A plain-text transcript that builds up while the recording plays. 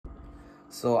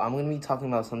So I'm going to be talking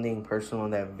about something personal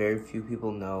that very few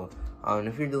people know. And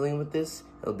if you're dealing with this,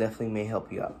 it'll definitely may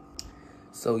help you out.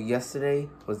 So yesterday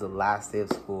was the last day of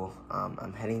school.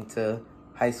 I'm heading to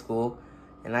high school,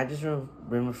 and I just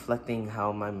been reflecting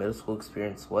how my middle school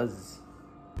experience was.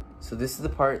 So this is the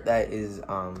part that is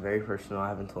very personal. I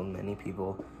haven't told many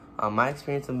people. My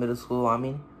experience in middle school,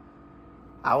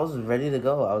 I was ready to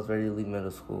go. I was ready to leave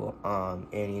middle school.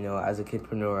 And, as a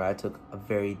kidpreneur, I took a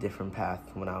very different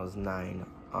path when I was 9.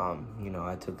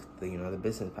 I took the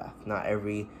business path. Not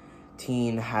every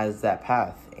teen has that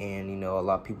path. And, a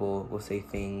lot of people will say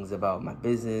things about my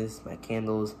business, my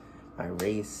candles, my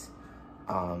race.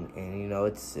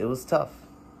 It was tough.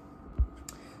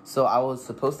 So I was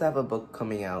supposed to have a book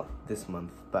coming out this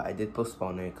month, but I did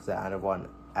postpone it because I want to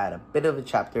add a bit of a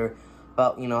chapter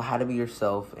about, how to be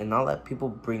yourself and not let people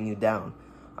bring you down.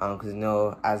 Because,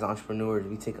 as entrepreneurs,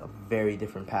 we take a very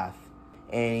different path.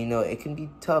 And, it can be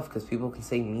tough because people can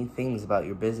say mean things about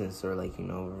your business or,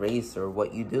 race or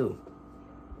what you do.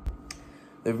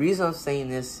 The reason I'm saying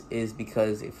this is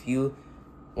because if you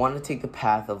want to take the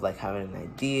path of, having an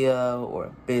idea or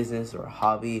a business or a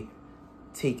hobby,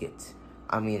 take it.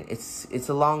 It's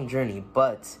a long journey,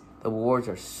 but the rewards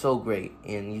are so great.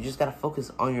 And you just got to focus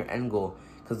on your end goal.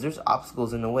 Because there's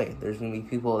obstacles in the way. There's going to be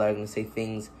people that are going to say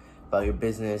things about your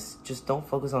business. Just don't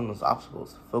focus on those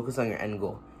obstacles. Focus on your end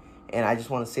goal. And I just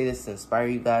want to say this to inspire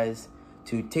you guys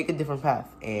to take a different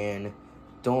path. And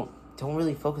don't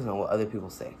really focus on what other people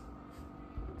say.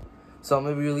 So I'm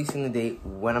going to be releasing the date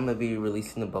when I'm going to be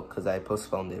releasing the book. Because I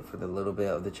postponed it for the little bit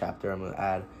of the chapter I'm going to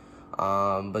add.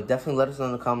 But definitely let us know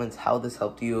in the comments how this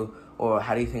helped you. Or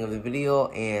how do you think of the video.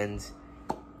 And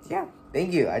yeah.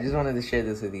 Thank you. I just wanted to share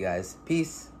this with you guys.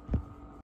 Peace.